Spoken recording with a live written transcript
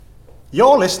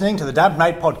You're listening to the Damp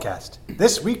Night Podcast.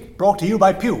 This week brought to you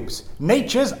by Pubes,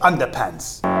 Nature's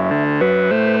Underpants.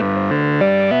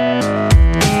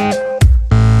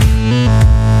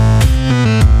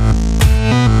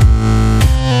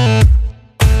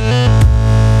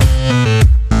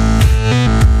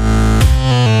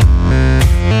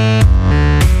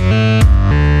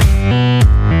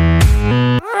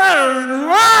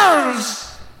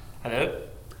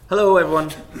 Hello, everyone.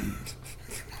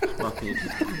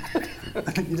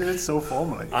 You did it so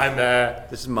formally.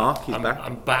 This is Mark. He's back.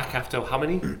 I'm back after how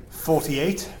many?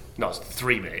 48. No, it's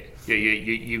 3, mate.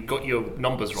 You got your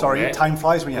numbers wrong. Sorry, mate. time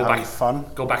flies when you're having fun.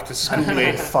 Go back to school,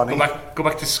 mate. Funny. Go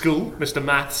back to school, Mr.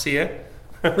 Maths here.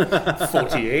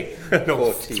 48.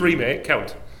 No, 3, mate.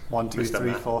 Count. 1, 2,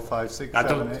 3, 4, 5, 6,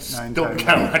 7, 8, 9, don't 10,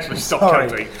 count. 11. Actually, stop Sorry.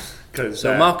 counting.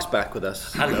 So Mark's back with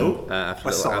us. Hello. After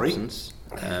a little sorry. absence.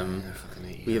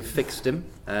 We have fixed him.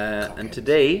 And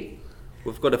today,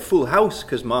 we've got a full house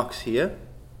because Mark's here.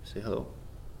 Say hello.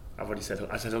 I've already said.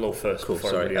 I said hello first. Cool,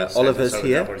 before sorry. everybody else Oliver's said it, so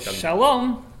here. I've already done-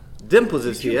 Shalom. Dimples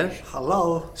is here.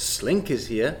 Hello. Slink is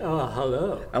here. Oh,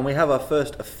 hello. And we have our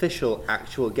first official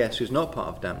actual guest who's not part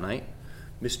of Damp Night,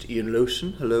 Mr. Ian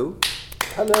Lowson. Hello.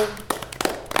 Hello.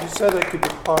 You said I could be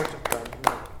part of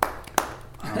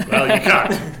that. Well, you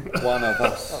can't. One of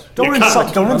us. Don't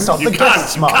insult the You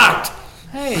guests, can't. You Mark. can't.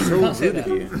 Hey, So can't say good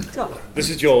of that. you. This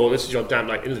is your Damn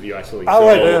Night interview, actually.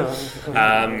 Oh, So,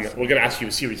 right, we're going to ask you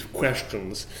a series of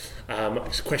questions.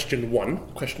 It's question 1,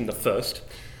 question the first.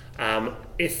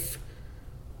 If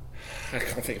I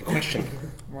can't think of a question,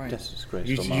 Right. This is great.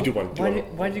 you do one. Do one.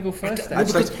 Why did you go first then? I'd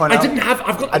just like to point I out. didn't have.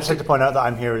 I've got. I'd just like to point out that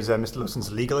I'm here as Mr.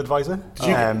 Lawson's legal advisor.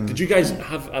 Did you guys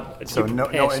have? So no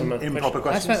improper I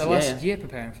questions. spent the last Yeah. year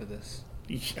preparing for this.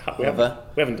 We Oliver.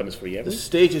 haven't done this for a year. The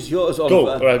stage is yours, Go.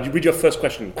 Oliver. Read your first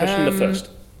question. Question the first.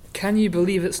 Can you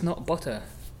believe it's not butter?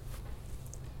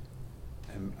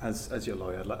 As your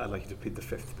lawyer, I'd like you to plead the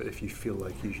fifth, but if you feel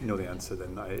like you know the answer,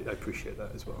 then I appreciate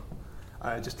that as well.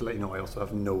 Just to let you know, I also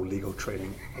have no legal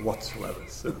training whatsoever.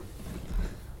 So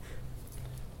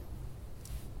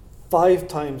 5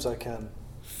 times I can.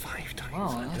 5 times. Wow,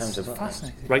 Times that's of-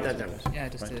 fascinating. Write that down. Yeah, I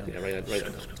just did. Yeah, write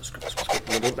that.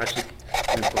 No, don't actually.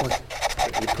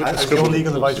 You put the as your scribble-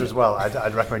 legal advisor as well,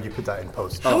 I'd recommend you put that in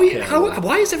post.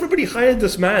 Why has everybody hired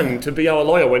this man to be our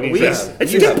lawyer when he's this?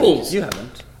 It's You Dimples. haven't. You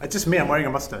haven't. It's just me. I'm wearing a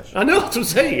mustache. I know what I'm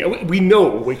saying. We know.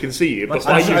 We can see you. But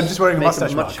why I'm just wearing a make it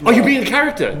mustache. much Mark. Are you being a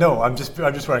character? No, I'm just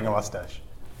wearing a mustache.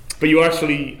 But you're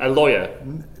actually a lawyer.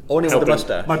 Only with Helping. the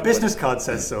mustache. My business card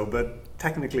says so, but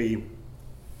technically,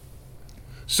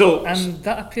 So And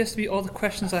that appears to be all the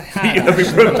questions I you had. have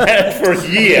been prepared for a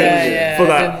year yeah, for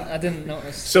that. I didn't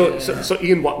notice. So, yeah. so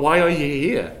Ian, why are you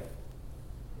here?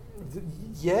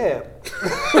 Yeah.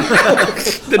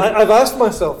 I've asked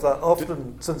myself that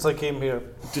often since I came here.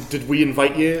 Did we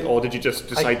invite you, or did you just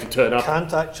decide to turn up?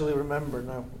 Can't actually remember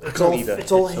now. can't either.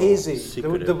 It's all It's all hazy.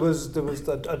 secretive. There was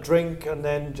a drink and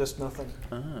then just nothing.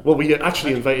 Well, we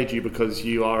actually invited you because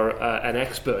you are an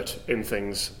expert in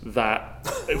things that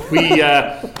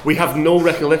we have no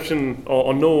recollection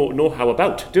or no know-how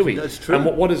about, do we? That's true. And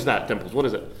what is that, Dimples? What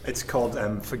is it? it's called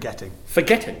forgetting.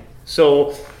 Forgetting.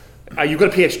 So, you've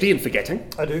got a PhD in forgetting.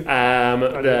 I do. And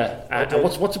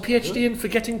what's a PhD in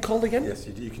forgetting called again? Yes,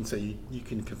 you can say you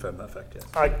can confirm that fact. Yes.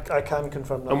 I can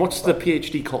confirm that. And what's the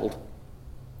PhD called?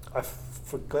 I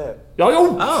forget.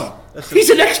 Oh, he's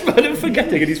an expert in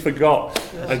forgetting and he's forgot.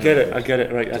 I get it.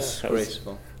 Right, that was-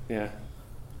 Graceful. yeah.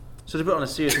 So to put on a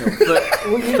serious note,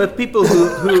 for people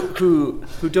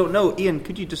who don't know, Ian,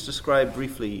 could you just describe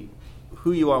briefly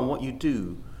who you are and what you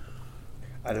do?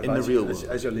 I'd In the advise real you, world.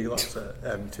 as your legal officer,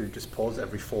 to just pause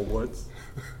every 4 words.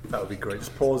 That would be great.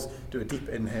 Just pause, do a deep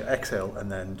inhale, exhale,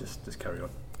 and then just carry on.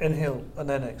 Inhale and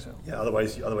then exhale. Yeah.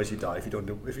 Otherwise you die.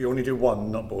 If you only do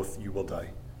one, not both, you will die.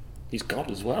 He's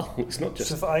God as well. It's not just.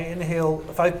 So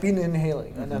if I've been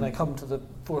inhaling and then I come to the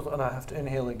 4th and I have to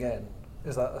inhale again,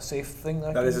 is that a safe thing?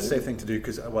 That is a safe thing to do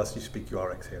because whilst you speak, you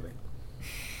are exhaling.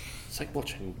 It's like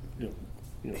watching.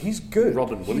 He's good.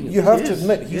 Robin Williams. You have to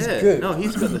admit, he's good. No,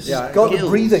 he's got the He's got the skills.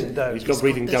 breathing down. He's got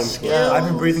breathing down. To Yeah, I've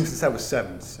been breathing since I was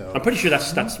 7. So I'm pretty sure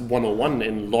that's 101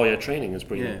 in lawyer training is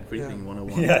breathing. Yeah, breathing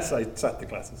 101. yes, I sat the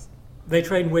classes. They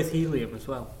train with helium as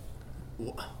well.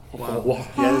 Wow.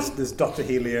 Yeah, there's Dr.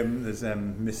 Helium. There's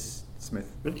Miss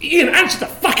Smith. Ian, answer the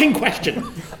fucking question.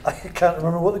 I can't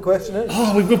remember what the question is.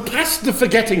 Oh, we've got past the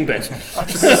forgetting bit.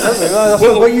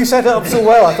 Well, you set it up so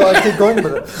well, I thought I'd keep going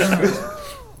with it.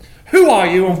 Who are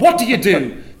you and what do you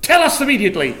do? Tell us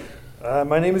immediately.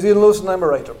 My name is Ian Lowson, I'm a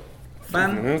writer.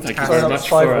 Thank you Sorry, very that was much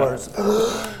 5 for words.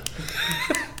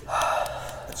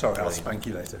 Sorry, I'll spank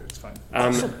you later. It's fine.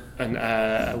 And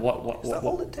what Is that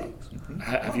all it takes?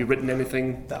 have you written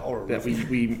anything That or a that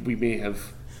we may have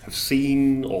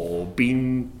seen or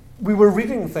been? We were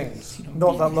reading things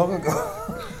not that long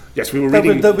ago Yes, we were that,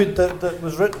 reading. that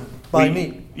was written by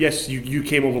me. Yes, you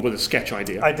came over with a sketch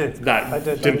idea. I did. That I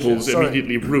did, Dimples sorry.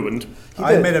 immediately ruined.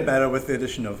 I did. made it better with the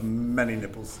addition of many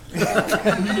nipples.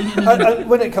 And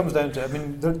when it comes down to it, I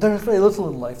mean, there's very little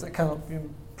in life that cannot be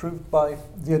improved by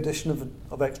the addition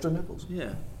of extra nipples.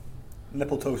 Yeah.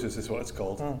 Nippletosis is what it's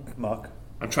called, Mark.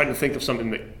 I'm trying to think of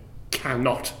something that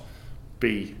cannot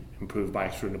be improved by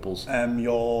extra nipples.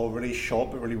 Your really short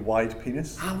but really wide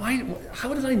penis.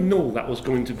 How did I know that was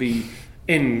going to be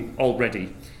in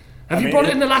already? Have I you mean, brought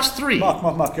it in the last 3?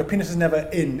 Mark, your penis is never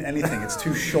in anything. It's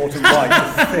too short and wide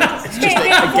to fit. It's just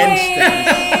against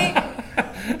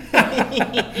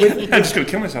things. I'm just going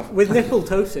to kill myself. With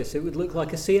nippletosis, it would look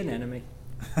like a sea anemone.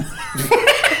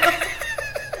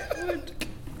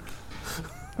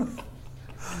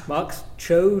 Mark's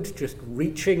chode just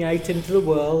reaching out into the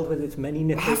world with its many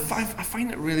nipples. I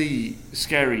find it really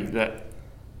scary that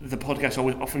the podcast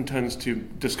often turns to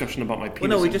discussion about my penis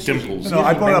no, we and just- dimples. No,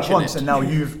 I brought it up mention once, it. and now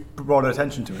you've brought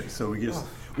attention to it. So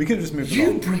we could have just moved You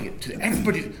on. bring it to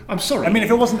everybody. I'm sorry. I mean, if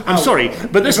it wasn't I'm out- sorry,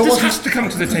 but this if it wasn't- has to come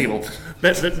to the table.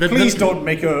 Please don't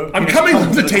make your. I'm penis coming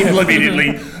come to the table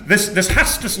immediately. This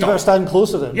has to You better stop. stand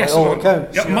closer then, Yes, by all no,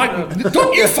 accounts. yeah,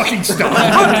 don't you fucking stop.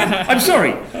 I'm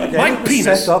sorry. My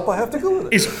penis Set up, I have to go with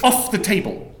it. is off the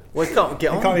table. Well, it can't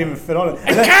get You on. can't even fit on it.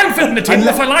 It can fit on the table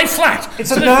if I lie flat.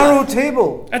 It's a narrow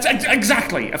table. That's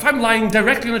exactly. If I'm lying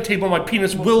directly on the table, my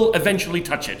penis will eventually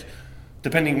touch it,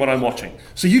 depending what I'm watching.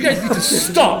 So you guys need to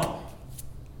stop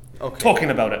talking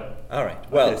about it. All right.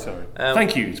 Well, Okay, sorry.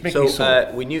 Thank you. It's making me so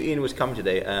sore. we knew Ian was coming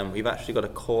today. We've actually got a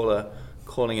caller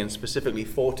calling in specifically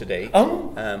for today.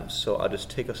 Oh. So I'll just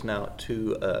take us now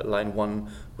to line 1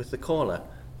 with the caller.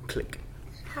 Click.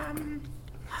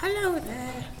 Hello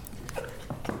there.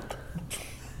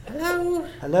 Hello.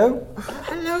 Hello?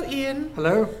 Hello, Ian.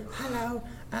 Hello? Hello.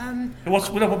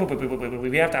 Wait,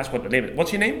 we have to ask what the name is.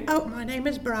 What's your name? Oh, my name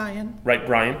is Brian. Right,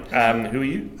 Brian. Who are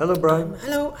you? Hello, Brian.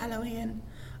 Hello, Ian.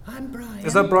 I'm Brian.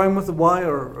 Is that Brian with the Y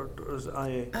or is it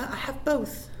IA? I have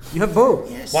both. You have both?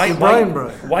 Yes. Why, You're why,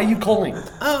 Brian. why are you calling?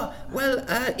 Oh, well,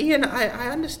 Ian, I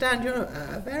understand you're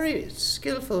a very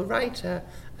skillful writer,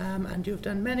 and you've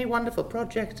done many wonderful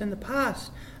projects in the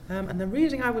past. And the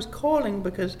reason I was calling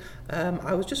because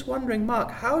I was just wondering,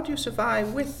 Mark, how do you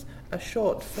survive with a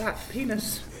short, flat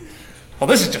penis? Oh,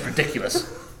 this is just ridiculous.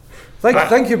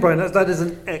 Thank you, Brian. That is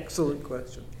an excellent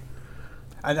question.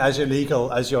 And as your legal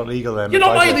You're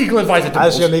not my legal advisor, As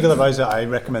Dimples. your legal advisor, I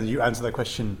recommend you answer the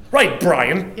question. Right,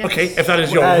 Brian. Yes. Okay, if that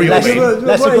is your Well, real let's- name.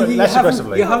 Less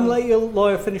aggressively. You haven't let your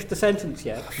lawyer finish the sentence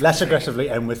yet. Less aggressively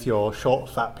and with your short,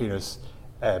 fat penis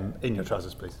in your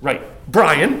trousers, please. Right,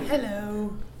 Brian.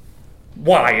 Hello.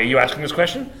 Why are you asking this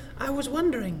question? I was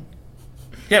wondering.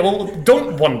 Yeah, well,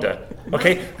 don't wonder,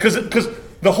 okay? Because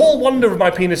the whole wonder of my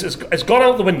penis has gone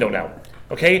out the window now,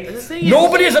 okay? The thing is-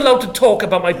 Nobody is allowed to talk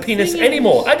about my penis thing is-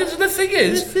 anymore. And the thing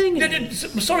is... The thing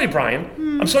I'm sorry, Brian.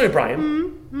 I'm sorry,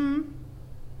 Brian.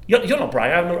 You're not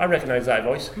Brian. I recognise that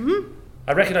voice.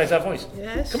 I recognise that voice.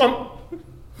 Yes. Come on.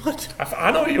 What?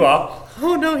 I know who you are.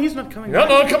 Oh, no, he's not coming No, back.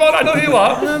 no, come on. I know who you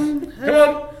are. Come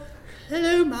on.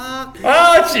 Hello, Mark.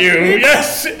 Ah, it's you.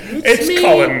 Yes. It's me.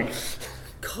 Colin.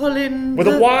 Colin. With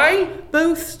a Y?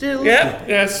 Both still. Yeah,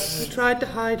 yes. I tried to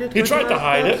hide it. You but tried to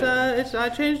hide it? I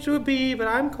changed to a B, but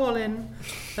I'm Colin.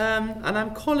 And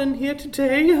I'm Colin here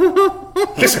today.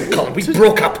 Listen, Colin, we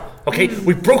broke up, okay?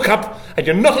 We broke up, and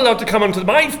you're not allowed to come onto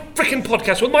my freaking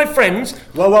podcast with my friends,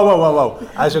 Whoa.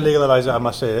 As your legal advisor, I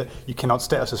must say, you cannot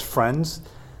state us as friends.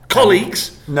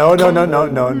 colleagues. No.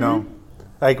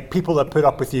 Like people that put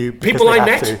up with you because People they I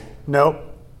have met? to. No.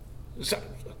 So-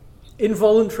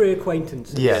 Involuntary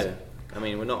acquaintances. Yeah. I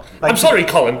mean, we're not. I'm sorry,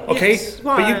 Colin, okay? Yes, but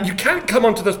why? you can't come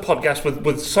onto this podcast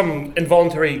with some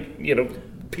involuntary,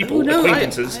 people, Oh, no,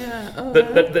 acquaintances,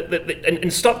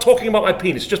 and stop talking about my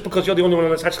penis just because you're the only one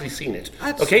that's actually seen it,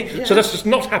 That's- okay? yeah. So that's just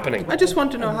not happening. I just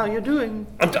want to know how you're doing.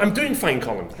 I'm doing fine,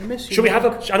 Colin. I miss you, Should we have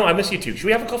Mark. I know, I miss you too. Should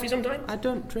we have a coffee sometime? I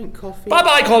don't drink coffee.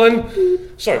 Bye-bye,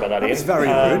 Colin. Sorry about that, Ian. It's very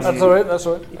rude. That's all right. That's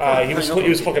all right. He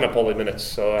was fucking up all the minutes,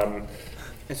 so...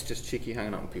 It's just cheeky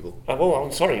hanging out with people. well,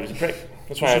 I'm sorry, he was a prick.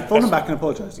 That's You why should phone him back and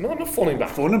apologise. No, I'm not phoning back.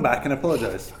 Phone him back and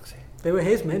apologise. They were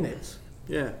his minutes.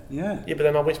 Yeah. Yeah. Yeah, but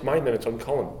then I'll waste my minutes on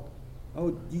Colin.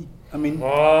 Oh, I mean,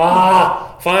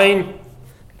 Fine.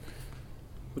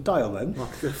 we'll dial then.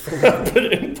 Put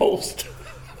it in post.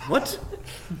 What?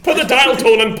 Put the dial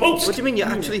tone in post. What do you mean? You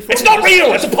actually? It's phone not him?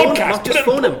 real, it's a Phone him, podcast. Mark, just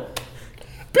Put it- phone him.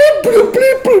 Beep, boop,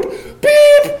 beep, boop,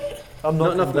 beep. I'm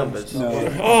Not not enough convinced.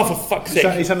 numbers. No. Oh, for fuck's You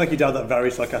sake. sound like you did that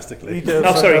very sarcastically. He did.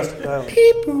 Oh, sorry.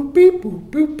 Beep boop beep boop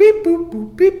boop beep boop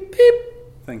boop beep beep.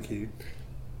 Thank you.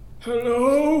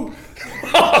 Hello?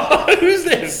 Who's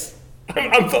this?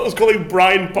 I thought I was calling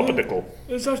Brian Poppernickle.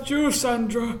 Is that you,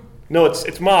 Sandra? No,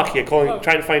 it's Mark here trying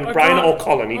to find I Brian can't- or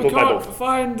Colin. He I goes by can't both.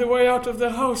 find the way out of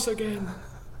the house again.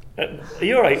 Are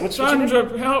you alright? What's your name?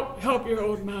 Sandra, help your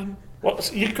old man.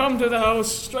 What's, you, Come to the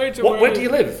house straight away. where do you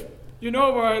live? You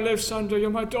know where I live, Sandra. You're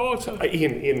my daughter.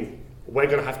 Ian, we're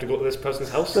going to have to go to this person's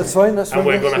house. That's fine. That's fine. And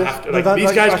we're yes, going to yes. have to, No, like, that- these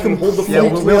that- guys I can hold the Yeah,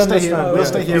 fort. we'll stay here. understand. We'll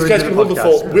stay here. These and guys do can the hold the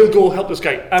podcast. fort. We'll go help this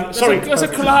guy. Sorry. There's a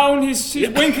clown. He's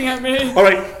winking at me. All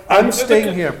right. I'm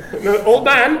staying here. No, old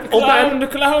man. The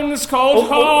clown is called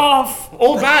Half.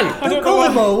 Old man. I don't know Call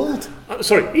him why. old.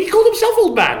 Sorry, he called himself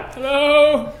old man.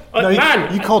 Hello?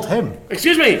 Man. You called him.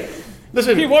 Excuse me.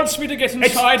 Listen. He wants me to get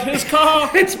inside his car.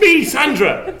 It's me,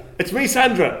 Sandra. It's me,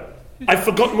 Sandra. I've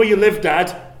forgotten where you live,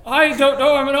 Dad. I don't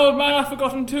know. I'm an old man. I've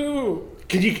forgotten too.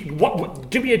 Can you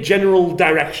give me a general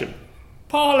direction?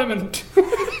 Parliament.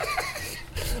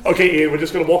 Okay, Ian, we're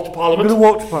just going to walk to I'm Parliament, going to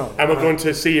walk to Parliament. and we're going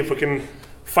to see if we can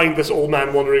find this old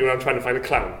man wandering around trying to find a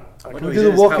clown. When We'll he's do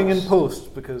in the his walking house. in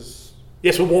post because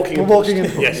Yes, we're walking. We're in walking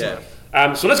post. in post.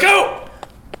 Yes. So let's go.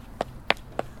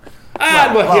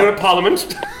 And we're here at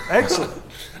Parliament. excellent.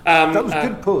 That was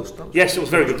good post. That was- Yes, it was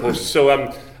very good post. So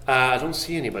I don't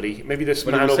see anybody. Maybe this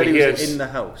But man he over said he here was is. in the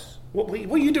house. What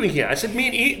are you doing here? I said me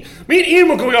and Ian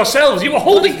were going ourselves. You were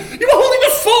holding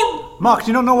the phone. Mark,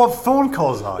 you don't know what phone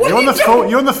calls are. What You're are on the you phone. doing?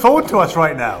 You're on the phone to us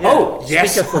right now. Oh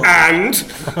yes, and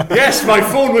yes, my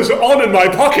phone was on in my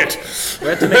pocket. We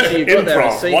had to make sure you got there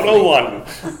Improv safely. 101.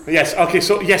 Yes. Okay.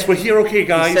 So yes, we're here. Okay,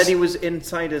 guys. He said he was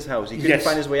inside his house. He couldn't Yes.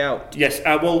 find his way out. Yes.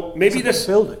 Well, maybe this.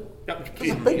 building.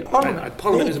 It's a big Parliament.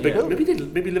 Parliament is a big. Yeah.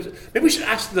 Maybe we should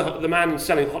ask the man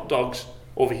selling hot dogs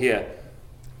over here.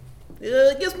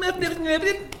 Yes, ma'am. You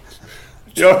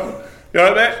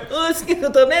alright, mate?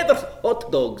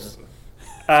 Hot dogs.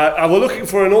 We're looking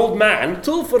for an old man.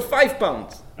 2 for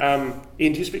 £5.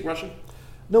 Ian, do you speak Russian?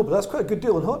 No, but that's quite a good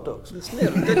deal on hot dogs.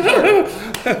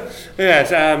 Yes.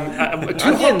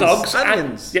 2 hot Onions, dogs.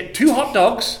 onions. Yeah, 2 hot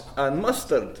dogs. And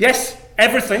mustard. Yes,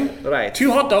 everything. Right.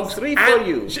 2 hot dogs. 3 and- for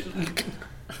you.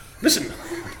 Listen.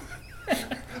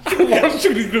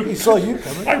 I Saw you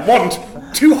coming. want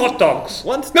 2 hot dogs.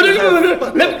 Want No. to have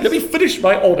hot Let me finish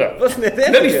my order. Wasn't it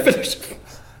Let me there? finish.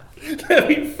 Let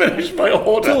me finish my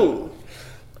order. 2.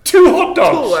 2 hot 2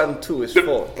 dogs. and 2 is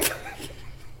 4.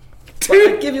 2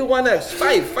 I'll give you 1 else.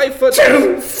 5 for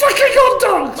 2 fucking hot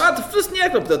dogs. Wat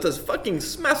versnijdt dat is fucking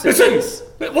massive. Listen.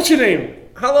 What's your name?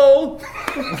 Hello?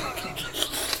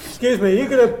 Excuse me, you're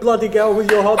going to bloody go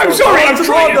with your hot dogs. I'm sorry. I'm Some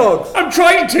trying. hot dogs. I'm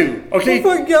trying to. Okay.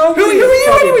 Fucking go Who are with you it,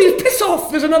 buddy. anyway? Piss off.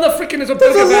 There's another freaking. There's a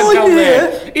There's burger a van line down here.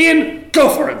 there. Ian, go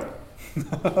for him.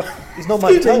 He's not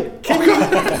my type.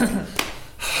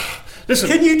 Listen.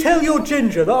 Can you tell your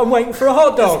ginger that I'm waiting for a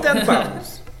hot dog?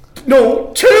 £10.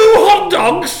 No, 2 hot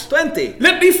dogs. 20.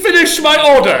 Let me finish my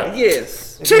order.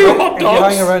 Yes. 2 hot If you hang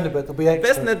dogs. around a bit, there'll be Best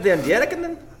extra. net den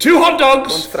jerkenen 2 hot und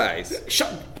dogs. fries.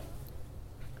 Shut.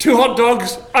 2 hot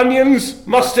dogs, onions,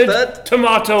 mustard, Mustard,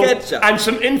 tomato, ketchup, and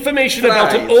some information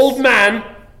about an fries. old man.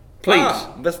 Please.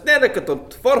 Best net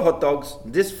tot 4 hot dogs.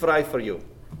 This fry for you.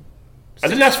 I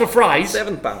didn't ask for fries.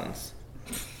 £7.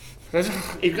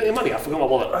 You've got your money. I forgot my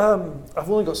wallet. I've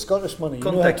only got Scottish money. You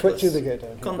know how twitchy they get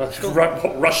down here.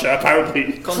 Russia,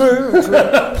 apparently.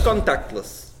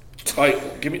 Contactless.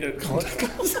 Right, give me the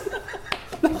contactless.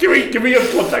 give me your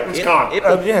contactless card.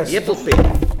 Yes. Apple Pay.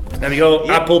 There we go.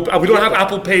 Apple. We don't have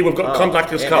Apple Pay. We've got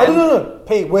contactless yeah. Oh, card. no.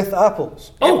 Pay with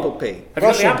apples. Apple Pay. Have you got the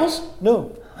Russian. apples?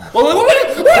 No. Well,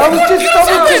 I was just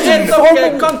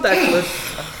Okay,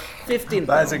 contactless. £15.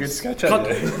 That's a good sketch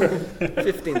idea.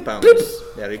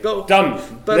 £15. There you go. done.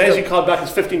 Burger. There's your card back.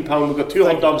 It's £15. We've got 2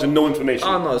 hot dogs and no information.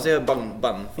 Oh no, they're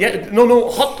bun. Yeah, no.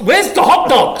 Hot. Where's the hot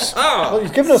dogs? Ah, Well,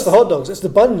 he's given us the hot dogs. It's the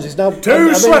buns. He's now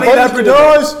 2 sweaty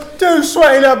Labradors. 2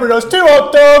 sweaty Labradors. 2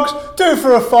 hot dogs. 2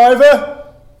 for a £5.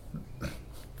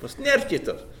 was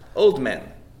neergitter. Old man.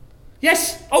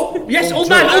 Yes. Oh, yes. Old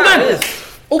man. Old man. Yes.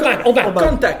 Old man.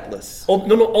 Contactless.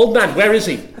 Old man. Where is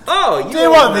he? Oh, Do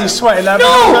you want these sweaty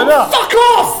Labradors? or No! not? Fuck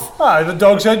off! Ah, the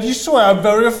dog said, you swear I'm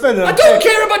very offended. I don't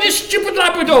care about your stupid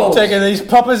Labrador. Taking these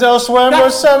puppers elsewhere and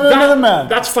we'll sell them to the man.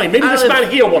 That's fine. Maybe this I-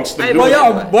 man here wants them. Well,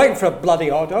 yeah, I'm waiting for a bloody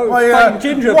hot dog. Well, yeah, Fucking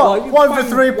ginger what, bloke. 1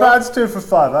 for £3, 2 for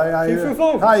 £5. How 2 you-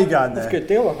 for 5. How you going That's a there? good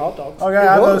deal on hot dogs. Okay,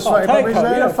 have those I'll sweaty take puppies one,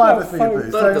 there. yeah, 5 for you,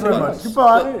 please. Thank you very much.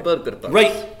 Goodbye. Burger bun.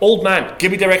 Right, old man,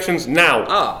 give me directions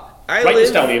now. I Write live.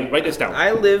 this down, Ian. Write this down.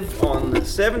 I live on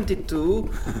 72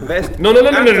 West. No.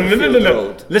 Atherfield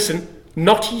Road. Listen,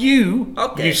 Not you,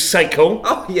 Okay. you psycho.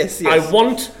 Oh, yes. I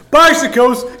want...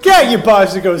 Bicycles! Get your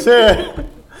bicycles here!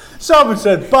 Someone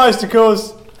said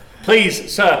bicycles!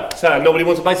 Please, sir, nobody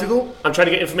wants a bicycle? I'm trying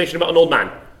to get information about an old man.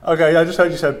 Okay, I just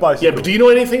heard you said bicycle. Yeah, but do you know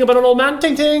anything about an old man?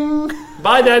 Ting ting!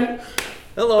 Bye then.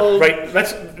 Hello. Right,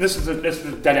 this is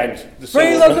a dead end.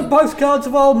 Free London postcards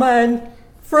of old men.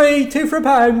 Free, 2 for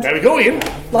 £1. There we go, Ian.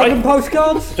 London Right.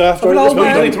 postcards Do I have to of an write old this No, you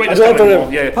don't man. need to write I this don't down have to-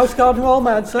 anymore. Yeah. Postcard of an old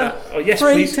man, sir. Oh, yes,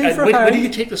 Free, please. 2 for Where did £1. you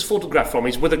take this photograph from?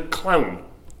 He's with a clown.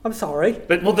 I'm sorry.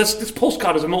 But, well, this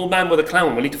postcard is an old man with a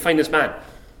clown. We need to find this man.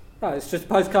 Right, it's just a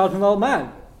postcard from an old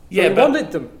man. Yeah, You but...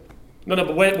 wanted them. No,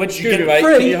 but where did you Excuse get... me, mate.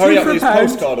 Free, Can you hurry 2 up for with this £1.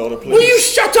 postcard order, please? Will you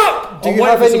shut up? Do I'll you wait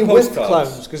have for some any with postcards.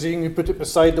 clowns? Because you can put it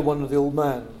beside the one with the old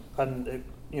man, and it,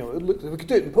 you know, it look, we could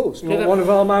do it in post. You want one of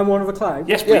an old man, one of a clown?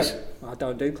 Yes, please. I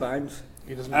don't do clowns.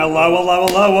 He doesn't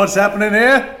Hello, what's happening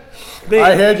here?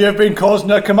 I heard you've been causing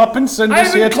a comeuppance in I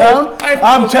this here haven't town. caused- I haven't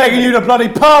I'm caused taking anything. you to bloody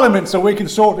Parliament so we can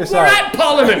sort this We're out. at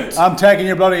Parliament. I'm taking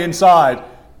you bloody inside.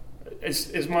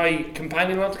 Is my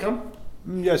companion allowed to come?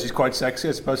 Yes, he's quite sexy,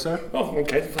 I suppose so. Oh,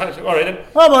 okay. All right then.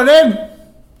 Come on in.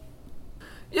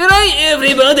 You're right,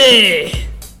 everybody.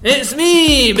 It's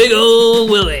me, Big Ol'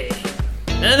 Willie.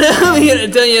 And I'm here to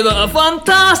tell you about a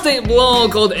fantastic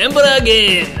blog called Emperor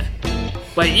Again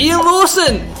by Ian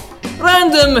Lawson.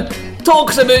 Random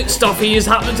talks about stuff he's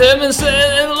happened to him in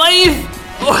life.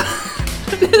 Oh,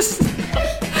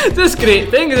 this great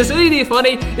thing. It's really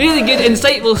funny, really good,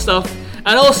 insightful stuff.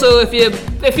 And also,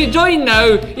 if you join now,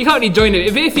 you can't really join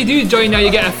it. If you do join now, you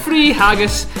get a free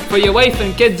haggis for your wife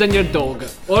and kids and your dog.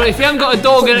 Or if you haven't got a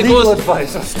dog, and it legal goes,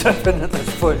 advice. I'll step in at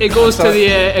this point. it goes to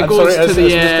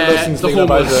the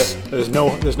homeless. There's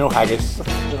no haggis.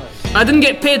 I didn't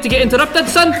get paid to get interrupted,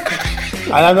 son.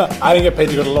 I didn't get paid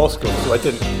to go to law school, so I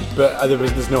didn't. But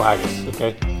there's no haggis,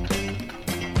 okay?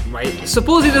 Right.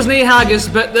 Supposedly there's no haggis,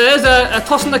 but there is a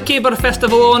Toss and the Caber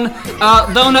festival on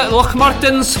down at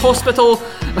Lochmartins Hospital,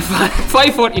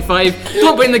 5:45.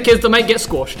 Don't bring the kids; they might get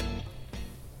squashed.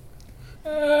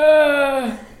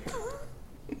 Why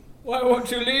won't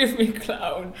you leave me,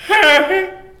 clown?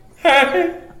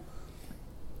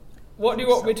 What do you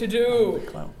want me to do?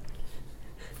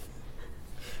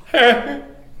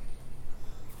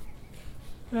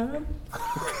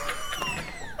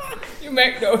 You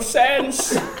make no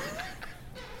sense.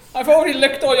 I've already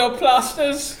licked all your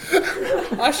plasters.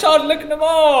 I shan't lick them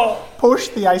all. Push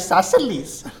the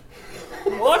isosceles.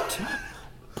 What?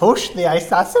 Push the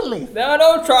isosceles. There are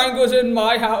no triangles in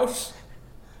my house.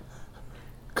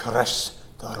 Crush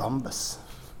the rhombus.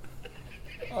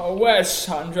 Oh, where's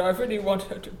Sandra? I really want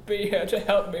her to be here to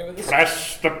help me with this.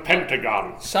 Press the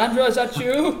pentagon. Sandra, is that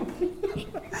you?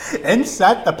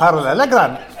 Insert the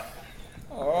parallelogram.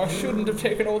 Oh, I shouldn't have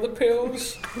taken all the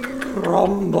pills.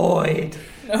 Rhomboid.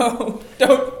 No,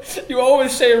 don't. You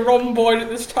always say rhomboid at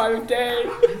this time of day.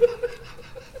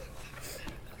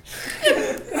 You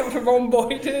know what a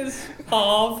rhomboid is?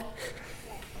 Halve.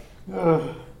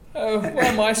 Oh, where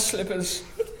are my slippers?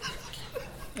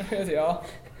 Oh, here they are.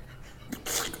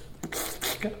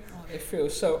 Oh, they feel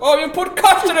so... Oh, you put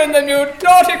custard in them, you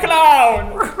naughty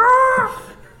clown!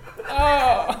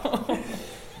 Oh.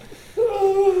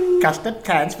 Custard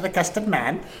cans for the custard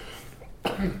man.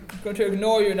 I'm going to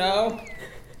ignore you now.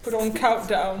 Put on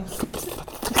countdown.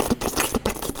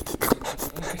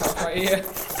 Get out my ear.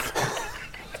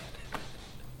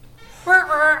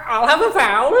 I'll have a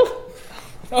foul.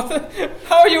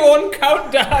 How are you on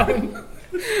countdown?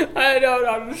 I don't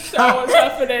understand what's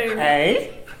happening.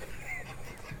 Hey?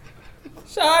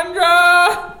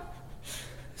 Sandra!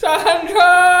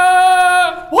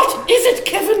 Sandra! What is it,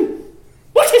 Kevin?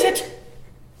 What is it?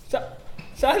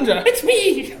 Sandra? It's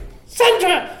me,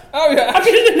 Sandra. Oh, yeah. I've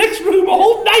been in the next room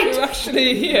all night. You're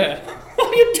actually here. What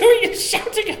are you doing? You're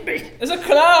shouting at me. There's a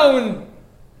clown.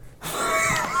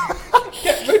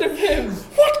 Get rid of him.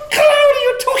 What clown are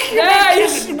you talking about, Yeah,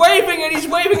 he's Kevin? waving and he's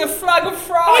waving a flag of I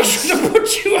France. should have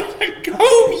put you at a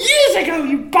home years ago,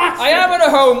 you bastard. I am at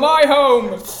a home, my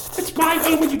home. It's my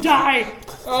home when you die.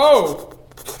 Oh.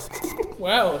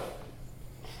 Well.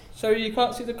 So you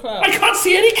can't see the clown? I can't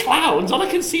see any clowns. All I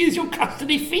can see is your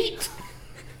custardy feet.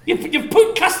 You've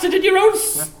put custard in your own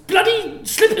bloody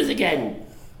slippers again.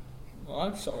 Oh,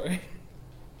 I'm sorry.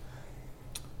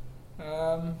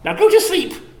 Now go to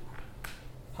sleep.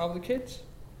 How are the kids?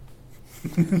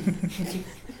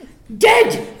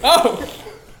 Dead. Oh,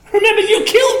 Remember, you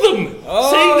killed them,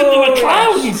 saying that they were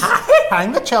clowns.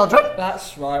 Hang the children.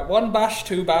 that's right. 1 bash,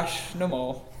 2 bash, no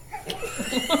more.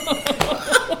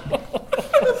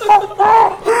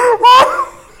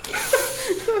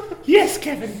 Yes,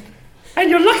 Kevin. And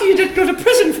you're lucky you didn't go to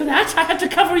prison for that. I had to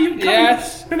cover you.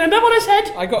 Yes. Remember what I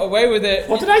said? I got away with it.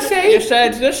 What did I say? You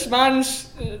said, this man's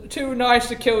too nice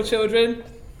to kill children.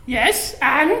 Yes,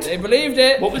 and? They believed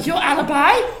it. What was your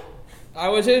alibi? I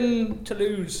was in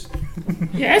Toulouse.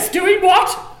 Yes, doing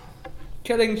what?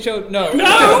 Killing children. No.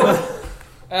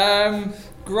 No!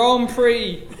 Grand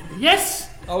Prix. Yes.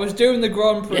 I was doing the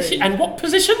Grand Prix. Yes, and what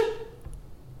position?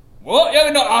 What?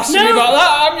 You're not asking me about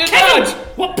that. I'm your Kevin,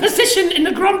 dad. what position in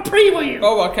the Grand Prix were you?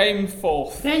 Oh, I came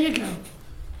fourth. There you go.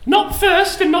 Not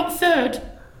first and not third.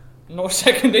 Not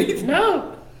second either.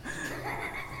 No.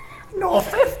 No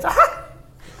fifth.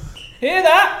 Hear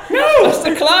that? No. That's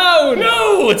the clown.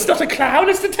 No, it's not a clown,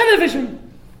 it's the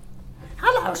television.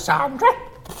 Hello, Sandra.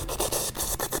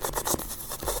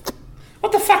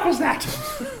 What the fuck was that?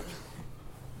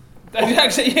 You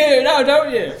actually hear it now,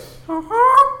 don't you?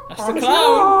 That's the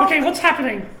clown. Okay, what's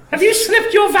happening? Have you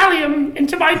slipped your Valium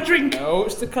into my drink? No,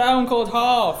 it's the clown called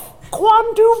Half.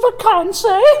 Quando vacanze?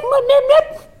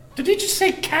 Did he just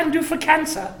say can do for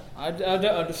cancer? I don't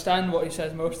understand what he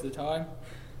says most of the time.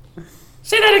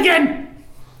 Say that again.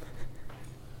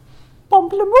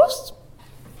 Pamplemousse?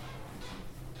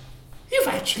 You've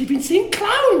actually been seeing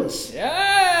clowns.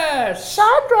 Yes.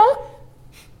 Sandra?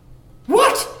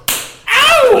 What?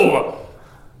 Ow!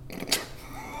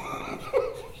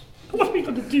 What are we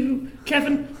going to do,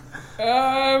 Kevin?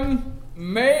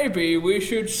 Maybe we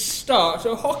should start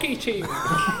a hockey team.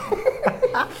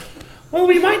 Well,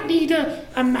 we might need a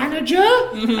manager,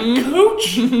 a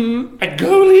coach, a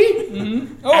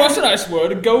goalie. Oh, that's a nice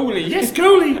word, a goalie. Yes,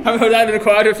 goalie. I've heard that in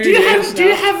quite a few years Do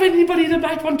you have anybody that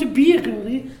might want to be a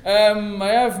goalie? I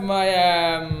have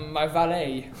my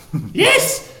valet.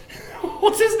 Yes.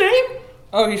 What's his name?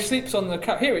 Oh, he sleeps on the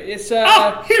couch. Here, it's Here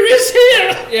is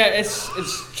here. yeah,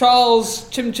 it's Charles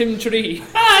Chim Tree.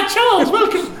 Charles,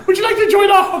 welcome. Would you like to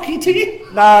join our hockey team?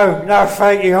 No,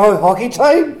 thank you. Hockey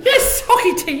team? Yes,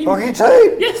 hockey team. Hockey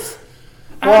team? Yes.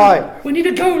 Why? We need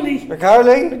a goalie. A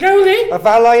goalie? A goalie? A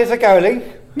valet is a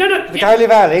goalie? No. The goalie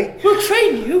valet? We'll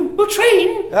train you. We'll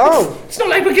train. Oh. It's not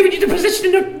like we're giving you the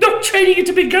position and not training you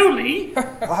to be goalie.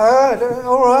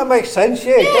 All right, makes sense.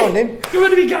 Yeah, go on then. You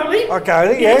want to be goalie? A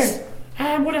goalie, Yes. yeah.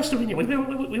 What else do we need? We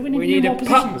We need need more a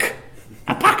positions. puck.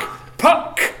 A puck.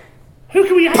 Puck. Who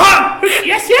can we ask? Puck!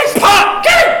 Yes. Puck!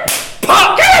 Get it!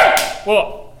 Puck! Get it!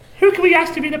 What? Who can we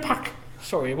ask to be the puck?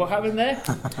 Sorry, what happened there?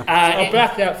 I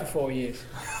blacked out for 4 years.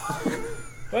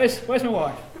 Where's my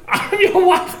wife? I'm your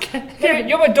wife, Kevin,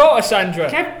 you're my daughter, Sandra.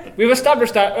 Kev? We've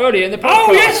established that earlier in the podcast.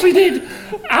 Oh, yes, we did.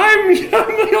 I'm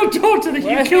your daughter that Where's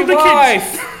you killed my the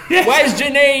wife? kids. Yes. Where's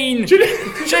Janine?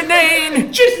 Janine!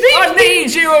 Janine! I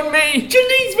need you and me!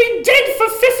 Janine's been dead for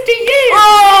 50 years!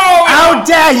 Oh! How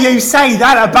dare you say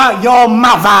that about your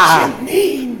mother?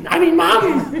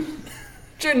 Mum!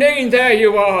 Janine, there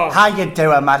you are! How you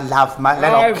doing, my love, my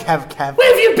little I've- Kev? Where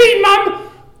have you been, Mum?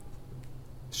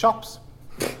 Shops?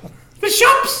 The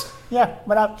shops? Yeah,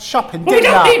 went out shopping, Well, we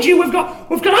didn't don't I? need you. We've got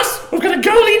us. We've got a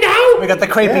goalie now. We got the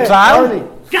creepy clown.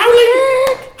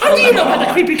 Goalie? How do you know about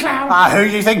the creepy clown? Who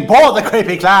do you think bought the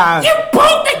creepy clown? You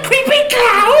bought the creepy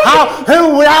clown?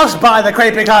 Who else buy the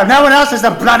creepy clown? No one else does the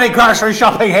bloody grocery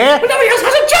shopping here. But nobody else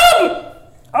has a job.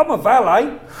 I'm a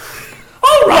valet.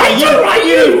 All right,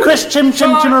 You Chris Chim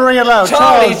Marie alone.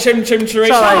 Charlie Chim Tree.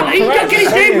 Charlie, don't get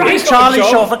his name right. Charlie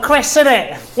short for Chris,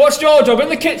 innit? What's your job in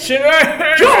the kitchen?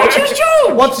 George, who's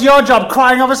George? What's your job?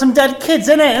 Crying over some dead kids,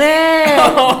 innit?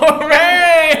 Oh,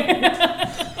 man!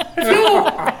 If you're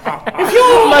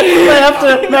I have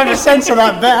to make sense of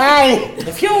that bit, hey?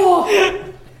 If your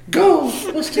goal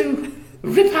was to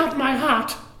rip out my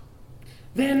heart,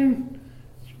 then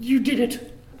you did it.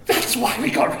 That's why we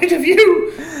got rid of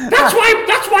you. That's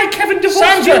why Kevin divorced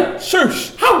Sandra! you.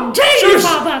 Shush! How dare you,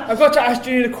 Father? I've got to ask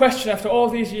you a question after all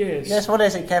these years. Yes, what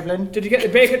is it, Kevlin? Did you get the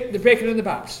bacon and the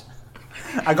babs?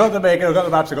 I got the bacon, I got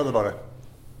the babs, I got the butter.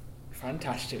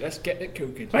 Fantastic. Let's get it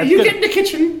cooking. Right, you get in the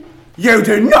kitchen. You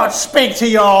do not speak to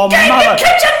your Get mother! in the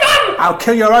kitchen, Mum! I'll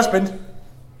kill your husband.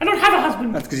 I don't have a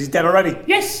husband. That's because he's dead already.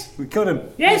 Yes. We killed him.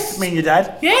 Yes. Me and your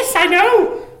dad. Yes, I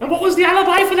know. And what was the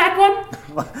alibi for that one?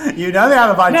 You know the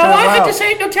alibi No, too I well. had to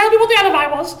say it. No, tell me what the alibi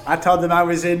was. I told them I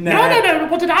was in... No.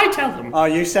 What did I tell them? Oh,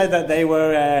 you said that they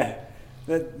were...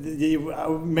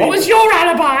 What was your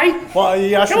alibi? What,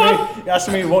 you asked Go me, on. you asked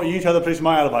me what you told the police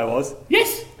my alibi was?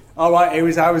 Yes. All right, I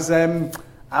was in...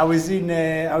 come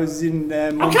on. I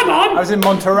was in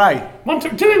Monterey,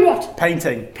 Doing what?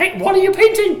 painting. What are you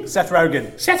painting? Seth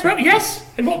Rogen. Seth Rogen, yes.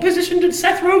 And what position did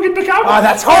Seth Rogen become? Oh,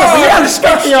 that's horrible. You don't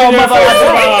speak to your mother.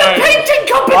 In the painting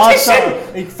Oh,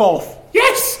 competition. sorry. Fourth.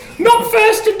 Yes! Not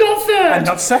first and not third. And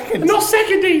not second. Not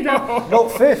second either.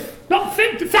 Not fifth. Not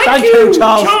fifth. Thank you,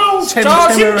 Charles.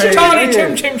 Charlie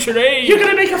Tim Cheree. You're going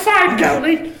to make a fine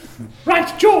girlie.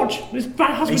 Right, George. This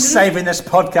bad husband. He's saving this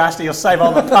podcast, or you'll save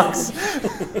all the pucks.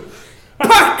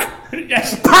 Pack!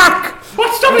 Yes. Pack!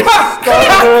 What? Stop it!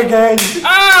 Got her again.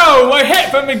 Ow! My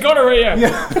hip and my gonorrhea.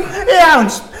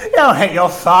 You don't hit your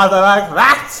father like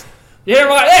that. Yeah,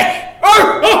 right there.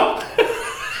 Oh!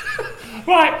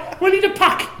 Right, we need a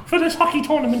pack for this hockey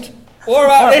tournament. What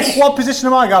about this? What position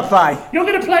am I going to play? You're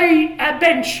going to play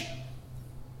bench.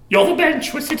 You're the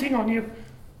bench. We're sitting on you.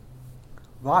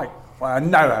 Right. Well, I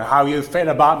know how you feel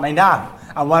about me now.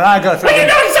 And when I go through... Well, you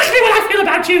know exactly what I feel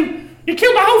about you. You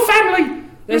killed my whole family.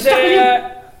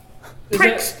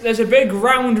 There's a big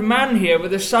round man here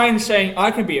with a sign saying I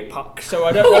can be a puck, so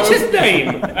I don't know. What's his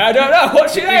name? I don't know.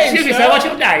 What's your name? Excuse me, sir? sir, what's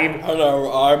your name?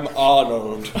 Hello, I'm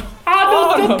Arnold.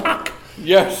 Arnold the Puck.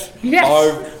 Yes, Yes.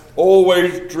 I've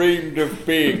always dreamed of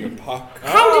being a puck.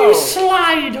 How do you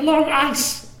slide along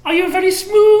ice? Are you very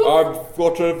smooth? I've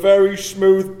got a very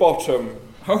smooth bottom.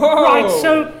 Right,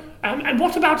 so, and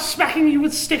what about smacking you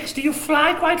with sticks? Do you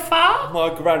fly quite far?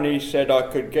 My granny said I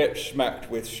could get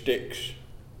smacked with sticks.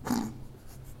 Do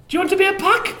you want to be a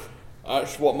puck?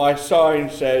 That's what my sign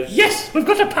says. Yes, we've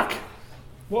got a puck.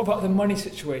 What about the money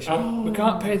situation? We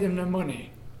can't pay them the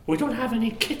money. We don't have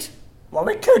any kit. Well,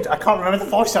 we could. I can't remember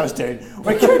the voice I was doing.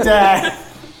 We could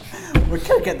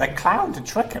get the clown to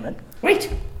trick him in. Wait,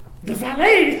 the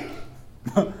valet.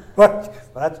 What?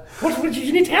 What?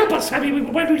 You need to help us. I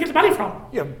mean, where do we get the money from?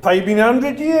 You paid me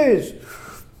 100 years.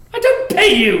 I don't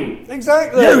pay you.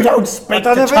 Exactly. You don't speak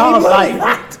to Charles like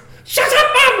that. Shut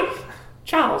up, Mum!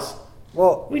 Charles,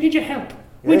 What? we need your help. Yes.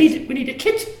 We need a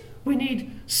kit. We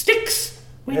need sticks.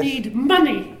 We Yes. need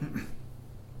money.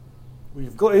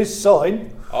 We've got his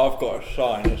sign. I've got a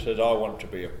sign that says I want to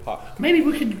be a puck. Maybe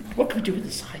we could. What can we do with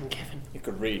the sign, Kevin? You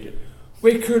could read it.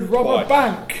 We could rob Why? a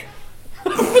bank.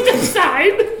 With the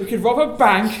sign? We could rob a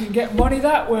bank and get money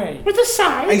that way. With the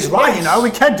sign? He's right, you know,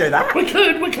 we could do that. We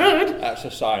could. That's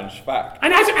a science fact.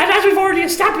 And as we've already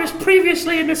established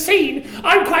previously in the scene,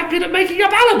 I'm quite good at making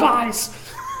up alibis.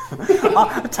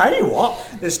 I tell you what,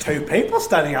 there's two people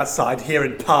standing outside here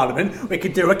in Parliament. We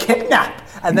could do a kidnap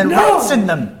and then No. ransom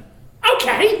them.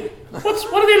 Okay. What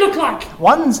do they look like?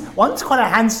 One's quite a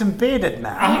handsome bearded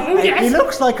man. Oh, yes. He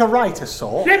looks like a writer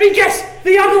sort. Let me guess.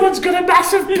 The other one's got a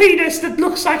massive penis that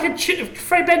looks like a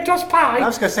Fray Bentos I pie.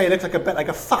 was going to say he looks like a bit like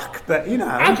a fuck, but you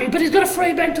know. Okay, but he's got a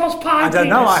Fray Bentos pie. I don't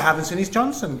know, penis. I haven't seen his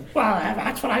Johnson. Well,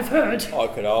 that's what I've heard. I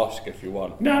could ask if you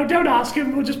want. No, don't ask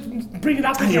him. We'll just bring it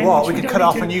up Tell again. you what, which we could don't cut need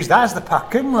off to. and use that as the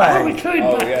puck, couldn't we? Oh, we could,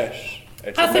 Oh, but yes.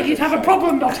 It's I think he'd have a necessary.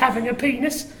 problem not having a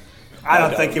penis. I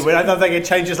don't think he would. I don't think it'd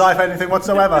change his life anything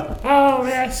whatsoever. Oh,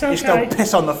 yes, okay. He'd still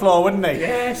piss on the floor, wouldn't he?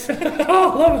 Yes,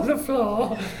 all over the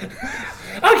floor.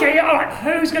 Okay, alright,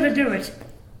 who's going to do it?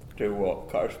 Do what?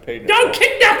 Cut his penis Don't off?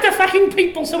 kidnap the fucking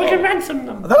people so we can ransom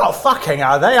them. They're not fucking,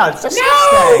 are they? It's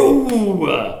disgusting.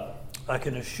 No! I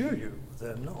can assure you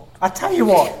they're not. I tell you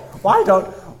what, why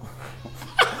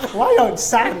don't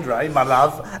Sandra, my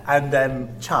love,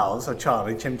 and Charles, or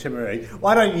Charlie, Tim Timmery,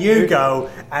 why don't you go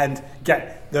and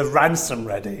get the ransom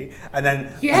ready, and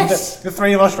then Yes. the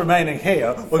three of us remaining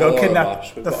here, we'll go Four of kidnap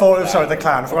us, we've the got four. a Sorry, the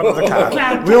clown. I forgot about the clown.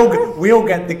 Clown. We'll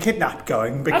get the kidnap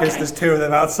going because Okay. there's two of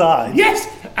them outside. Yes!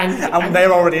 And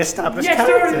they're already established yes,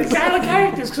 there are characters. the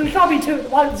characters, because we can't be two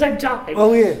at the same time.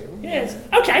 Oh, yeah. Yes.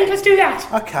 Okay, let's do that.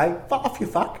 Okay, fuck off you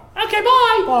fuck. Okay,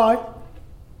 bye! Bye.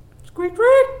 Squeak,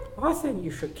 squeak. I think you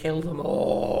should kill them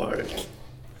all.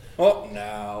 What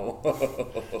now?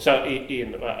 So,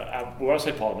 Ian, we're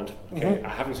outside Parliament. Okay, I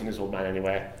haven't seen this old man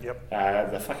anywhere. Yep.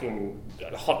 The fucking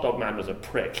hot dog man was a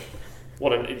prick.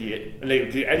 What an idiot. And they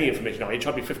didn't get any information on it. He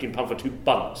charged me £15 for 2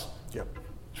 buns. Yep.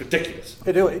 It's ridiculous.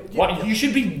 Yeah. You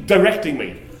should be directing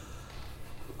me.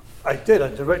 I did. I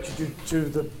directed you to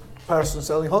the person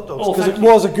selling hot dogs Oh, because it thank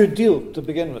you. was a good deal to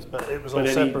begin with, but it was all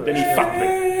But separate. then he fucked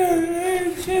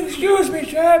me. Excuse me,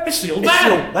 sir. It's the old It's the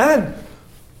man. old man.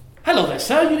 Hello there,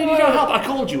 sir. You needed your help. I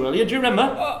called you earlier. Do you remember?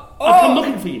 I've come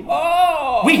looking for you.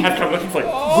 We have come looking for you.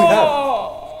 We have.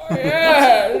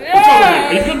 Yeah, What's wrong with you?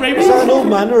 Are you good, Raymond? Is that an old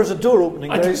man or is a door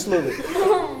opening very slowly?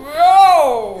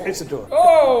 Oh! It's a door.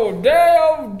 Oh, day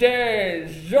of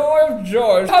days, joy of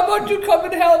joys. How about you come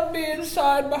and help me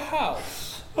inside my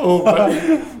house? Oh,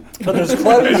 But there's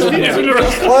clowns in there. Isn't there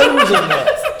There's clowns in there.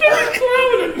 a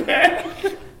clown in there?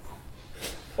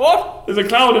 What? There's a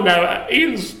clown in there.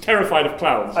 Ian's terrified of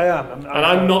clowns. I am. And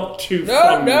I'm not too No,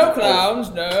 fond no of clowns,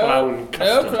 no. clown No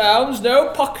custard. clowns, no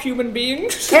puck human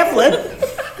beings. Kevlin,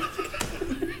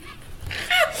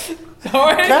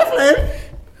 Sorry? Kevlin.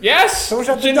 Yes? So what's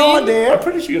at the door, I'm dear?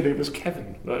 pretty sure your name was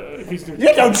Kevin.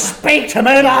 You don't speak to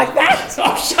me like that!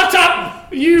 Oh, shut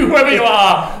up! You, whoever you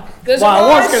are! There's Well,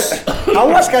 a I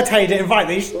was going to tell you to invite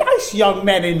these nice young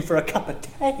men in for a cup of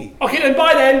tea. Okay, then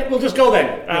by then, we'll just go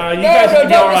then. You guys will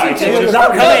be alright. Come in.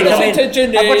 I've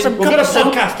I've got some We've got a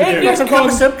podcast to do. Got some cup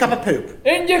of soup, cup of poop.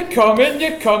 In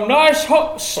you come, nice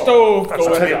hot stove I'll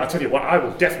going. tell you what I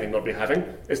will definitely not be having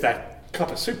is that cup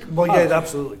of soup. Well, yeah, it's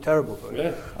absolutely terrible for you.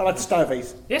 Yeah. I like the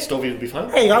stovies. Yes, Stovey will be fine.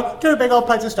 There you go. 2 big old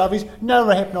plates of stovies. No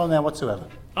rehypnol in there whatsoever.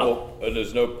 Oh, and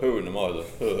there's no poo in them either.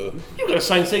 You got a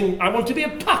sign saying, I want to be a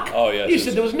puck. Oh, yes, You it's-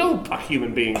 said there was no puck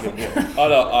human beings in here.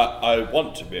 I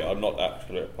want to be. I'm not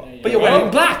actually a pup. But you're wearing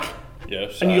black.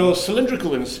 Yes. And you're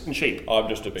cylindrical in shape. I'm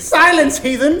just a big. Silence,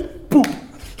 heathen! Boop!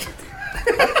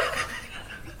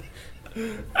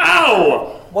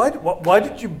 Ow! Why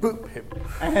did you boop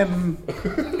him?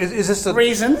 Is this a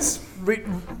Reasons?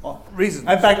 reason?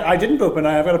 In fact, I didn't boop and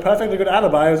I've got a perfectly good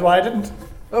alibi as why I didn't.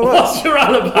 Oh, well. What's your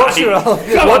alibi? What's your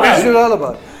alibi? Come What on, is your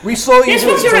alibi? We saw you. Yes, do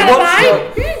it, what's your so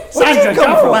alibi? Where'd Sandra, you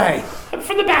come go from? away!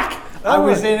 From the back. I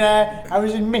was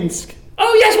in Minsk.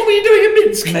 Oh, yes, what were you doing in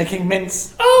Minsk? Making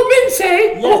mince. Oh, Mince,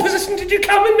 eh? What position did you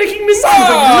come in making Mince?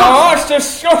 Oh, that's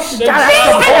disgusting. Oh,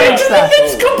 I went to the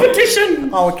Mince competition.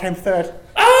 Oh, it came third.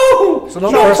 Oh! So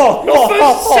not No, first. fourth. Not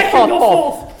first, second, or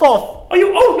fourth. Fourth. Are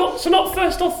you? Oh, not so not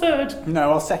first or third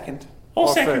No, or second. or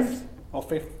Or second. fifth. Or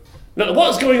fifth. Look,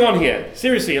 what's going on here?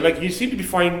 Seriously, like, you seem to be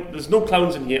fine. There's no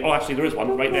clowns in here. Oh, actually, there is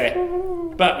one right there.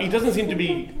 But he doesn't seem to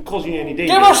be causing you any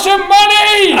danger. Give us some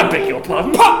money! I beg your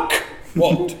pardon. Puck!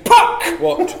 What? Puck!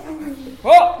 What?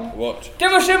 What? What?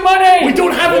 Give us some money! We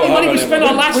don't have We any don't money. have We any spent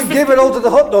our money. last We gave it all to the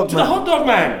hot dog to the man. hot dog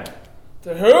man.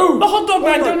 The who? The hot dog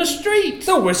man down the street.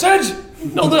 The wizard?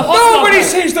 No, the hot dog Nobody man.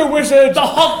 sees the wizard! The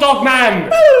hot dog man.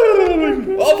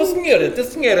 Oh, vad fungerar det?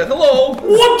 Fungerar. Hello?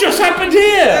 What just happened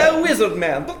here? Wizard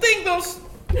man. But take those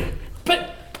But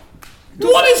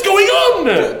what is going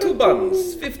on? 2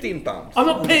 buns, 15 pounds. I'm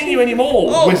not paying you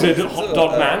anymore, wizard hot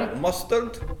dog man.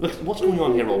 Mustard. Look, what's going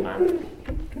on here, old man?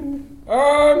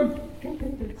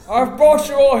 I've brought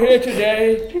you all here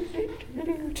today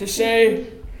to say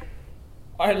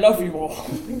I love you all.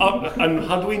 And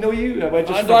how do we know you? We're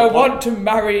just And from- I want to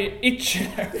marry each and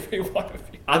every one of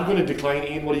you. I'm going to decline,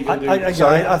 Ian. What are you going to do?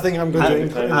 I think I'm going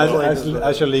to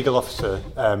As your legal officer,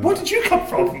 Where did you come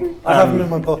from? I have them in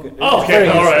my pocket. Oh, okay,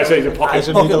 all right. I say your pocket. as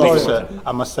a Pocket legal lawyer. officer,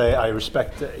 I must say I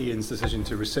respect Ian's decision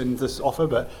to rescind this offer,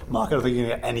 but Mark, I don't think you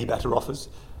can get any better offers.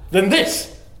 Then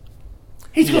this.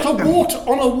 He's got a wart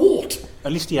on a wart.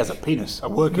 At least he has a penis, a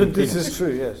working This penis. is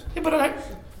true, yes. Yeah, but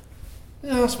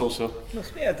yeah, I suppose so.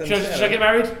 Yeah, Should I get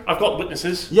married? I've got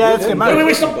witnesses. Yeah, let's get married.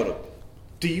 Wait, stop.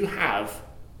 Do you have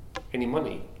any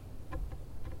money?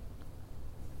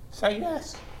 Say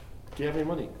yes. Do you have any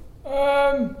money?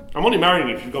 Um, I'm only marrying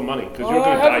you if you've got money, because you're I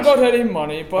going to haven't die. got any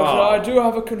money, but Oh. I do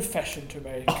have a confession to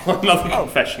make. Another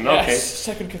confession, okay. Yes,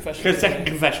 second confession. Okay, second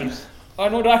confession.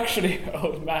 I'm not actually an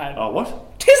old man. Oh,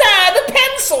 what? Tis I, the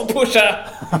pencil pusher!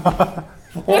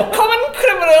 A common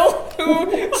criminal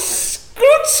who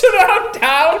scoots around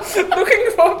town looking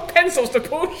for pencils to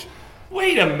push.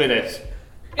 Wait a minute.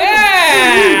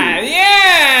 Yeah!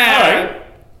 Yeah! Alright.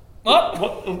 What?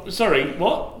 What? Oh, sorry,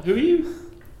 what? Who are you?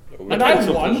 And I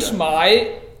pencil want pusher.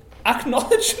 my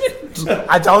acknowledgement.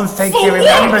 I don't think For he what?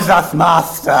 remembers us,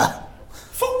 Master.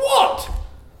 For what?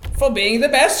 For being the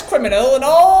best criminal in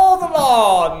all the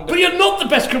land. But you're not the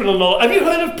best criminal law. Have you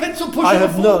heard of pencil pusher I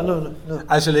have before? no.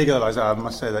 As a legal advisor, I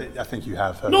must say that I think you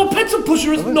have. No, pencil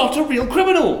pusher is not a real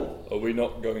criminal. Are we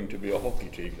not going to be a hockey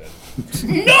team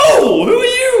then? No! Who are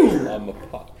you? I'm a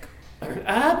puck.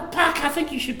 Puck, I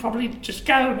think you should probably just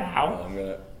go now.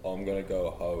 I'm gonna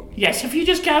go home. Yes, if you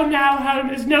just go now home,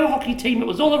 there's no hockey team. It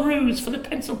was all a ruse for the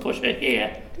pencil pusher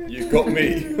here. You got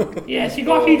me. Yes, he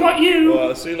got you.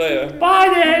 Well, see you later. Bye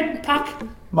then, Puck.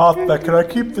 Martha, can I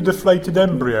keep the deflated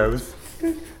embryos?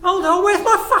 Hold on, where's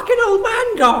my fucking old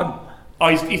man gone? Oh,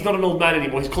 he's not an old man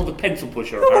anymore. He's called the pencil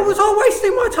pusher. What was I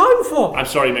wasting my time for? I'm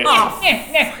sorry, mate.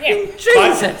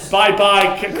 Jesus! Bye,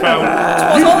 clown.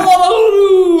 Was all a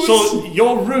ruse. So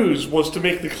your ruse was to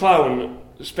make the clown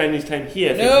spend his time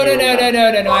here. No. thinking you're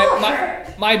a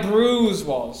man. My bruise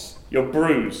was. Your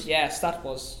bruise. Yes, that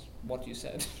was what you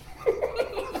said.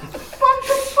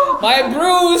 My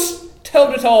bruise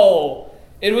told it all.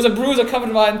 It was a bruise that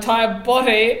covered my entire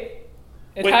body.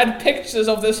 It Wait. had pictures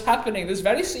of this happening, this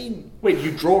very scene. Wait,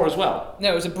 you draw as well?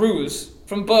 No, it was a bruise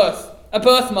from birth. A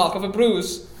birthmark of a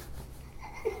bruise.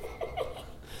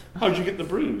 How'd you get the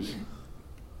bruise?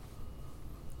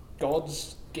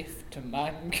 God's gift to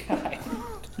mankind.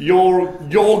 You're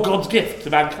God's gift to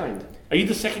mankind. Are you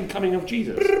the second coming of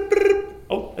Jesus?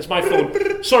 Oh, It's my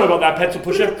phone. Sorry about that, Pencil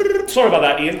Pusher. Sorry about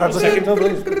that, Ian. 1 second.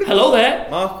 Hello there.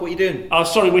 Mark, what are you doing?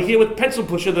 Sorry, we're here with Pencil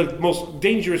Pusher, the most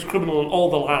dangerous criminal in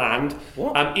all the land.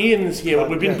 What? Ian's here.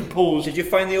 We've been proposed. Did you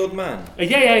find the old man?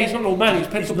 Yeah, he's not an old man. He's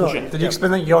Pencil Pusher. Did you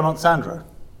explain that you're not Sandra?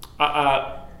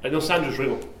 No, Sandra's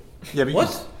real. Yeah, but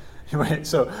What? Wait,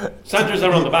 so Sandra's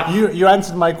around the back. You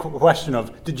answered my question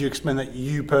of, did you explain that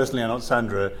you personally are not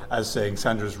Sandra as saying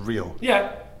Sandra's real?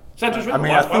 Yeah, Sandra's real. I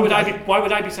mean, why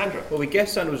would I be Sandra? Well, we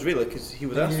guessed Sandra was real because he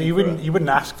was asking. You wouldn't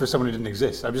ask for someone who didn't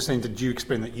exist. I'm just saying, did you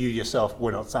explain that you yourself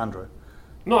were not Sandra?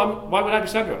 No, why would I be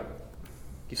Sandra?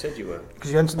 You said you were.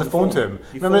 Because you answered the phone to him.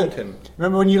 You phoned him.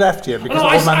 Remember when you left here because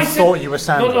the old man thought you were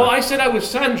Sandra? No, I said I was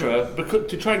Sandra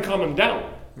to try and calm him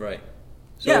down. Right.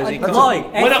 So Yeah, is he lie.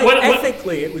 When-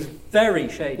 Ethically, it was very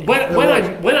shady.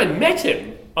 When I met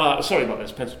him, sorry about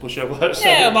this, Pencil Pusher.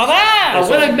 Yeah, about that.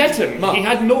 When I met him, Mark. he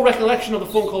had no recollection of the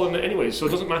phone call anyway, so it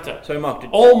doesn't matter. Sorry, Mark.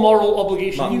 All moral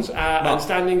obligations Mark. and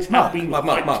standings have been. Mark.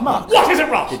 What is it,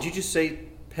 Ross? Did you just say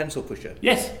pencil pusher?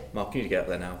 Yes. Mark, you need to get up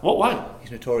there now. What? Why?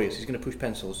 He's notorious. He's going to push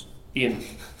pencils. Ian,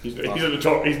 he's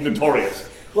notorious.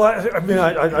 Well, I mean,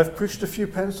 I've pushed a few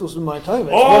pencils in my time.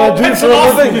 It's Oh, what I do pencil for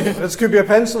off! a living. This could be a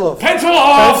pencil off. Pencil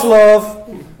off! Pencil off.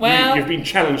 Well, You've been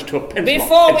challenged to a pencil.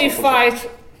 before we pencil fight,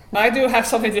 I do have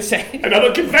something to say.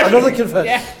 Another confession. Another confession.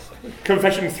 Yeah,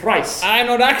 Confession thrice. I'm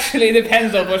not actually the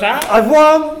pencil pusher. I've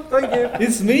won. Thank you.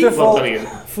 It's me, Well Default. done, Ian.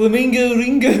 Flamingo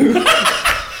Ringo.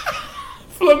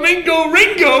 Flamingo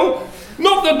Ringo,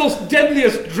 not the most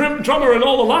deadliest drummer in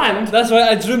all the land. That's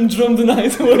right, I drummed the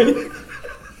night away.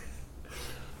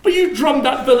 But you drummed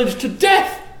that village to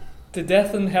death. To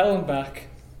death and hell and back.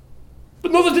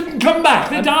 But no, they didn't come back.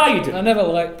 They died. I never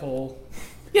liked Paul.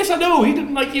 Yes, I know. He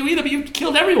didn't like you either, but you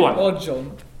killed everyone. Or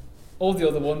John. Or the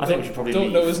other one. I think we should probably don't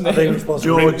leave. know his I think name. it's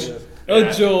possible. George.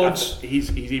 Oh, George.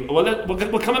 He's evil. Well,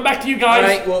 we're coming back to you All guys.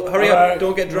 right, well, hurry up.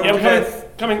 Don't get drunk Yeah, to we're coming.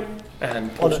 death. Coming.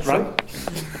 And post run.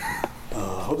 I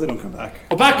hope they don't come back.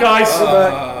 We're back, guys.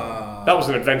 Back. That was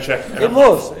an adventure. It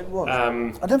was. It was.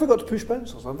 Um, I never got to push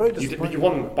pencils. I'm very you disappointed.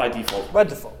 won by default. By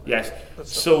default. Yes.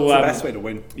 It's So the best way to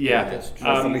win. yeah. That's true.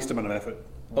 That's the least amount of effort.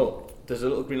 Oh, there's a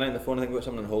little green light in the phone. I think we've got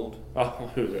someone on hold. Oh,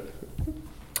 who is it?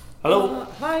 Hello.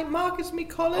 Hi, Mark, it's me,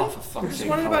 Colin. Oh, for fuck's Just sake,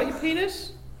 wondering Colin. about your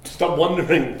penis. Stop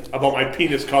wondering about my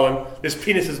penis, Colin. This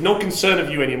penis is no concern of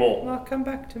you anymore. Mark, come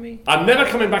back to me. I'm never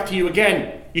coming back to you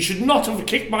again. You should not have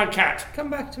kicked my cat.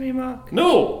 Come back to me, Mark.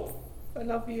 No, I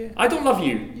love you. I don't love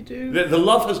you. You do. The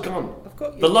love has gone. I've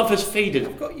got The your, love has faded.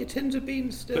 I've got your tins of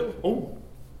beans still. Oh,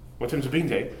 my tins have been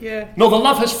there. Yeah. No, the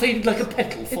love has faded like a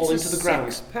petal falling It's to a the ground.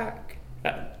 6-pack.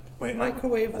 Wait,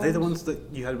 Microwave are they the ones. ones that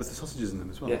you had with the sausages in them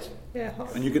as well? Yes. Yeah,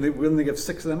 hot, And we're going to give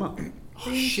 6 of them up.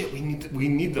 Oh shit, we need them We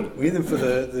need them for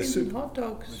the beans and soup. hot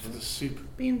dogs. for the soup.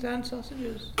 Beans and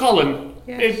sausages. Colin,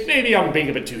 Yes. maybe I'm being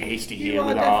a bit too hasty You here are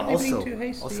with our definitely being Also, too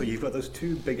hasty. also, you've got those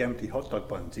 2 big empty hot dog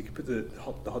buns. You could put the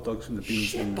hot dogs from the beans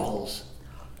shit in. balls.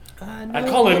 No,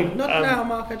 Colin, Not um, now,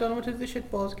 Mark. I don't want to do the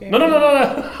shitballs game.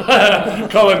 No.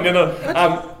 Colin,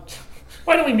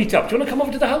 why don't we meet up? Do you want to come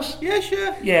over to the house? Yeah,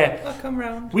 sure. Yeah. I'll come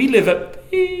round. We live at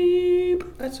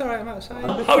Beep. That's alright, I'm outside.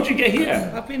 How'd you get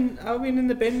here? I've been in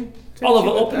the bin. since Oliver,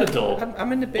 you were open the there. door.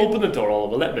 I'm in the bin. Open the door,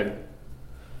 Oliver. Let me in.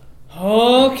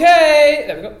 Okay,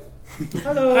 there we go.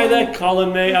 Hello. Hi there,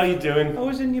 Colin, mate. How you doing? I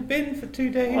was in your bin for 2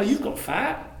 days. Oh, you've got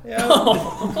fat. Yeah.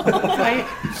 I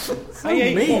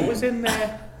ate what was in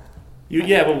there.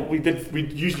 Well, we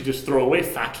usually just throw away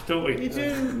fat, don't we? You do.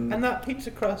 And that pizza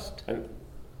crust.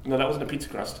 No, that wasn't a pizza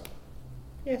crust.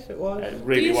 Yes, it was. It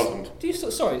really Do you- wasn't. Do you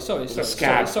still? Sorry a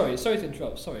scab. to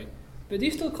interrupt. Sorry, but do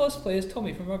you still cosplay as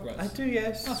Tommy from Rugrats? I do,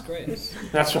 yes. That's great.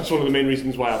 That's one of the main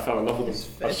reasons why I fell in love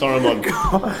with them. I saw him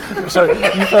on. So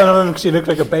you fell in love with him because you looked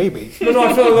like a baby. No,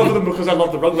 I fell in love with them because I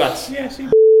love the Rugrats. Yes, he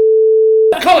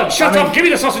Colin, shut up! Give me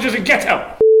the sausages and get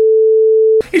out!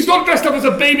 He's not dressed up as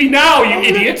a baby now, you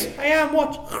idiot! I am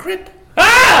what? Crip.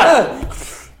 Ah!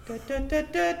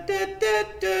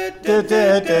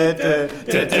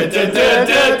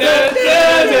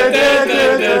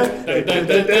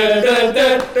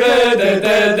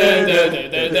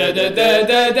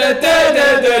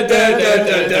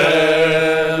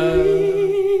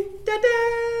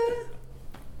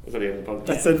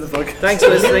 That's the end of the podcast. Thanks for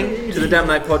listening to the Damn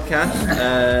Night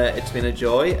Podcast. It's been a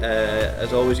joy.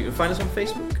 As always, you can find us on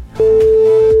Facebook,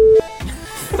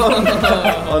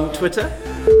 on Twitter,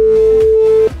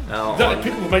 on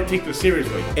People might take this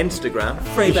seriously. Instagram.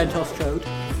 Frey Bentos Chode.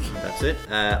 That's it.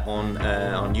 On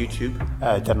YouTube.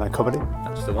 Damn Night Comedy.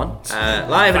 That's the one.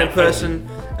 Live and in person.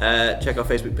 Check our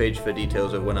Facebook page for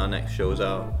details of when our next shows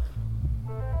are.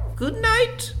 Good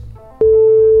night.